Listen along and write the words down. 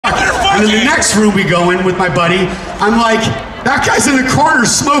And in the next room we go in with my buddy, I'm like, that guy's in the corner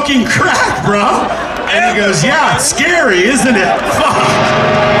smoking crack, bro. And he goes, yeah, it's scary, isn't it? Fuck.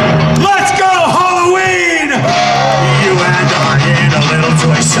 Let's go, Halloween! You and I in a little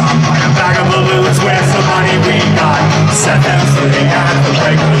toy shop, buy a bag of balloons with the money we got. Set them free at the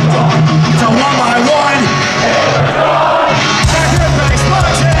break